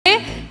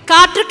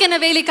காற்றுக்கென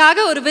வேலைக்காக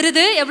ஒரு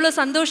விருது. எவ்வளவு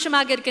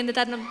சந்தோஷமாக இருக்கு இந்த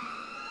தருணம்.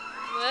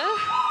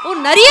 ஓ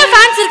நிறைய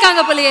ஃபேன்ஸ்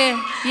இருக்காங்க போலயே.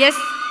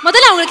 எஸ்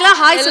முதல்ல அவங்களுக்குலாம்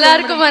ஹாய்.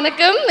 எல்லாருக்கும்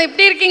வணக்கம்.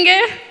 எப்படி இருக்கீங்க?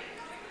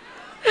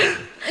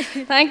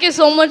 Thank you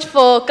so much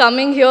for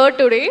coming here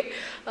today.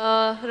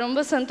 ரொம்ப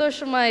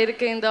சந்தோஷமா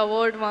இருக்கு இந்த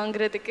அவார்ட்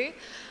வாங்குறதுக்கு.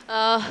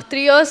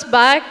 3 years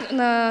back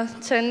நான்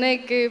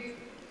சென்னைக்கு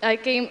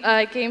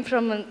I came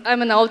from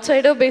I'm an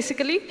outsider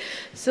basically.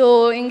 So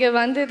இங்கே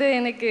வந்தது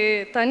எனக்கு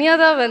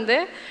தனியாக தான்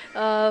வந்தேன்.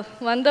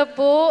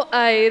 வந்தப்போ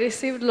I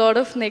received lot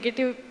of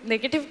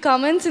negative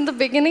comments in the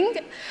beginning,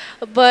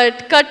 but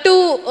cut to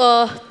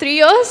 3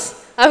 years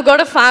I've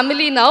got a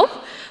family now.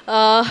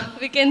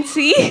 We can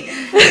see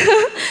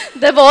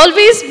they've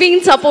always been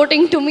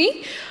supporting to me.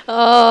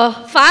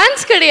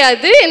 Fans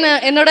கிடையாது,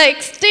 என்னோட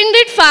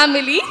extended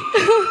family.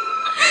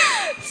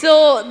 So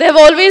they've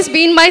always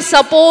been my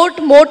support,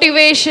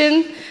 motivation,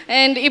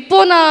 and இப்போ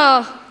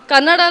நான்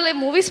கன்னடால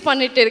movies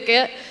பண்ணிட்டு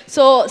இருக்கேன்.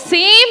 So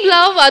same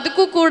love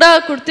அதுக்கு கூட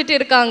கொடுத்துட்டு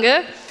இருக்காங்க.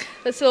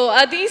 ஸோ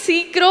அதி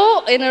சீக்கிரம்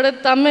என்னோட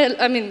Tamil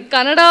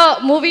Kannada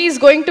movie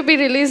is going to be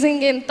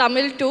releasing in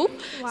Tamil two.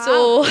 So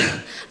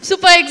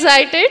super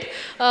excited.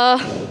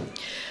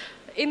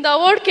 இந்த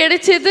அவார்ட்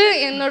கிடைச்சது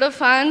என்னோட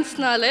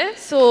ஃபேன்ஸ்னால.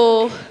 So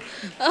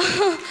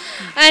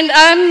and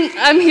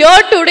I'm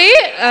here today.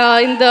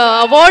 இந்த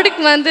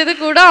அவார்டுக்கு வந்தது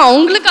கூட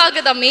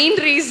அவங்களுக்காக தான் main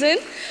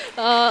reason.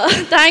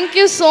 thank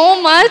you so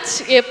much.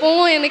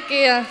 எப்பவும் எனக்கு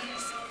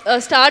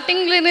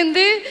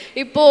ஸ்டார்டிங்லேருந்து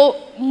இப்போது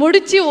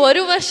முடிச்சு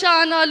ஒரு வருஷம்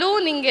ஆனாலும்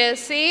நீங்கள்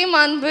சேம்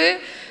அன்பு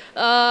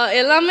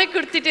எல்லாமே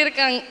கொடுத்துட்டு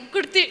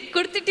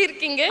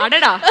இருக்கீங்க.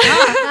 அடடா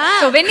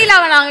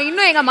வெண்ணிலாவை நாங்கள்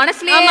இன்னும் எங்கள்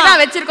மனசுலேயே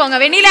தான் வச்சுருக்கோங்க.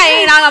 வெண்ணிலா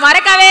நாங்கள்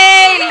மறக்கவே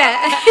இல்லை.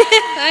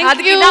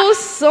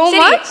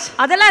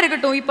 அதெல்லாம்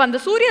இருக்கட்டும். இப்போ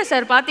அந்த சூர்யா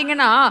சார்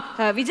பார்த்தீங்கன்னா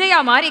விஜயா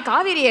மாதிரி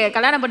காவேரியை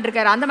கல்யாணம்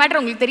பண்ணிருக்காரு. அந்த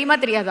மேட்டர் உங்களுக்கு தெரியுமா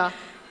தெரியாதா?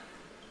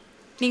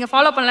 நீங்க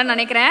ஃபாலோ பண்ணலன்னு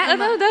நினைக்கிறேன்.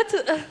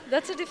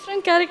 that's a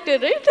different character,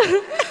 right?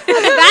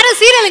 வேற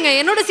சீரியலுங்க,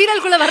 என்னோட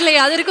சீரியலுக்குள்ள வரலையே,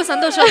 அது வரைக்கும்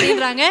சந்தோஷம்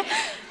அப்படின்றாங்க.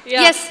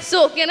 Yes. So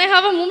can I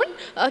have a moment?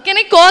 Can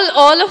I call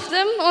all of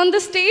them on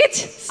the stage?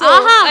 So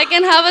I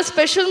can have a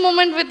special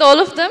moment with all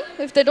of them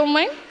if they don't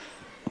mind.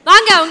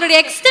 வாங்க, அவங்களுடைய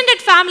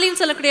extended ஃபேமிலின்னு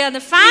சொல்லக்கூடிய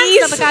அந்த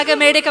fans நமக்காக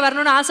மேடைக்கு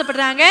வரணும்னு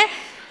ஆசைப்படுறாங்க.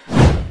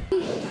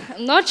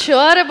 I'm not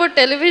sure about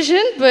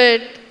television,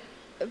 but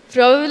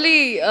probably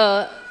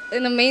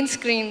in a main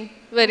screen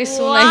very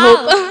soon. I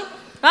hope.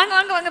 வாங்க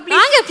வாங்க வாங்க ப்ளீஸ்.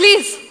 வாங்க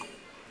ப்ளீஸ்.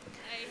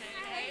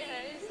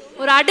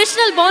 ஒரு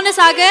அடிஷனல்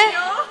போனஸ் ஆக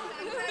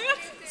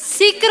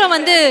சீக்கிரம்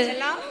வந்து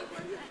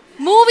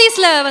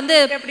மூவிஸ்ல வந்து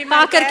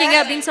பார்க்கறீங்க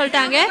அப்படின்னு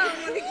சொல்லிட்டாங்க.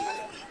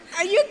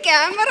 ஐயோ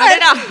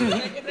கேமரா.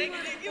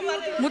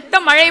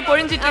 முத்த மழை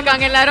பொழிஞ்சிட்டு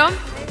இருக்காங்க எல்லாரும்.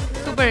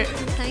 சூப்பர்.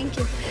 Thank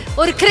you.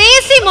 ஒரு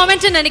கிரேசி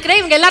மொமெண்ட் நினைக்கிறேன்.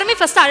 இவங்க எல்லாரும்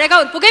ஃபர்ஸ்ட் அழகா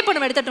ஒரு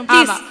புகைப்படம் எடுத்துட்டோம்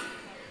ப்ளீஸ்.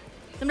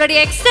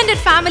 நம்மளுடைய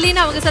எக்ஸ்டெண்டட்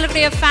ஃபேமிலின்னு அவங்க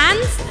சொல்லக்கூடிய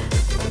ஃபேன்ஸ்.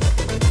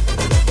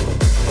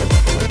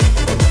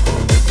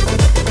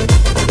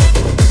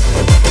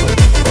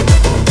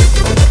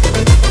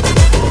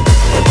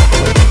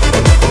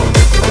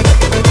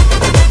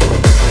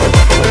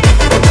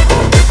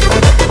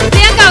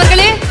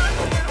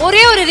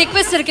 ஒரே ஒரு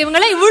ரிக்வெஸ்ட் இருக்கு.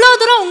 இவங்க இவ்வளவு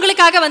தூரம்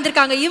உங்களுக்காக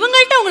வந்திருக்காங்க.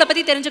 இவங்கள்ட்ட உங்களை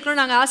பத்தி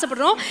தெரிஞ்சுக்கணும்னு நாங்க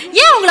ஆசைப்படுறோம்.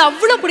 ஏன் உங்களை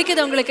அவ்வளவு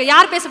பிடிக்குது உங்களுக்கு?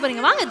 யார் பேச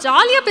போறீங்க? வாங்க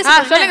ஜாலியா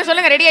பேசுங்க. சொல்லுங்க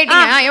சொல்லுங்க. ரெடி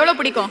ஆயிட்டீங்க? எவ்வளவு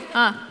பிடிக்கும்?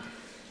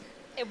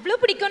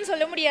 எவ்வளவு பிடிக்கும்னு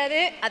சொல்ல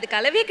முடியாது, அது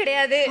கலவே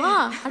கிடையாது.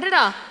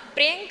 அடடா.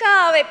 பிரியங்கா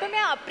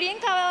எப்பவுமே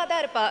பிரியங்காவா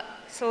தான் இருப்பா.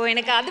 சோ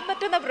எனக்கு அது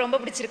மட்டும் தான் ரொம்ப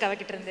பிடிச்சிருக்கு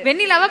அவகிட்ட இருந்து.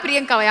 வெண்ணிலாவா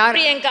பிரியங்காவா? யார்?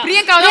 பிரியங்கா.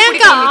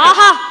 பிரியங்கா.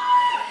 ஆஹா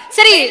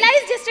சரி, வெண்ணிலா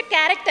இஸ் ஜஸ்ட் a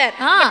character.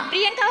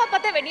 பிரியங்காவை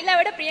பார்த்தா வெண்ணிலா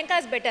விட பிரியங்கா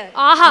இஸ் பெட்டர்.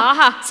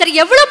 ஆஹா சரி,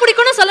 எவ்வளவு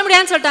பிடிக்கும்னு சொல்ல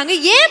முடியாதுன்னு சொல்லிட்டாங்க.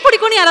 ஏன்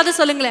பிடிக்கும்னு யாராவது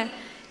சொல்லுங்களேன்.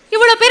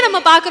 இவ்வளவு பேர்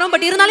நம்ம பாக்குறோம்,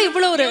 பட் இருந்தாலும்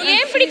இவ்வளவு ஒரு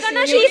ஏன்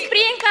பிடிக்கும்னா she is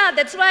Priyanka,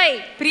 that's why.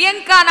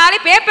 பிரியங்கானாலே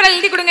பேப்பர்ல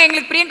எழுதி கொடுங்க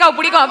எங்களுக்கு பிரியங்காவை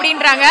பிடிக்கும்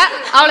அப்படின்றாங்க.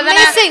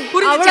 அவ்வளவுதானே,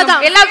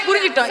 புரிஞ்சுட்டோம், எல்லாம்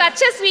புரிஞ்சிட்டோம்.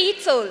 such a sweet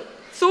soul.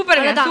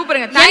 சூப்பருங்க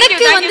சூப்பருங்க.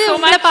 எனக்கு வந்து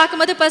உங்களை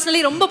பார்க்கும்போது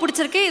பர்சனலி ரொம்ப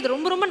பிடிச்சிருக்கு. இது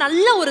ரொம்ப ரொம்ப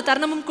நல்ல ஒரு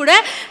தருணமும் கூட.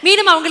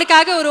 மீண்டும்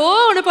அவங்களுக்காக ஒரு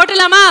ஒன்னு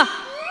போட்டலாமா?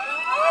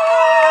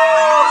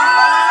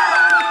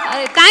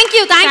 Thank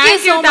you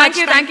so much.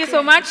 Thank you so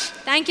much.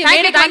 Thank you.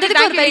 மேடைக்கு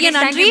வந்ததுக்கு ஒரு பெரிய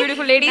நன்றி.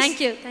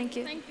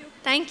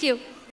 Thank you.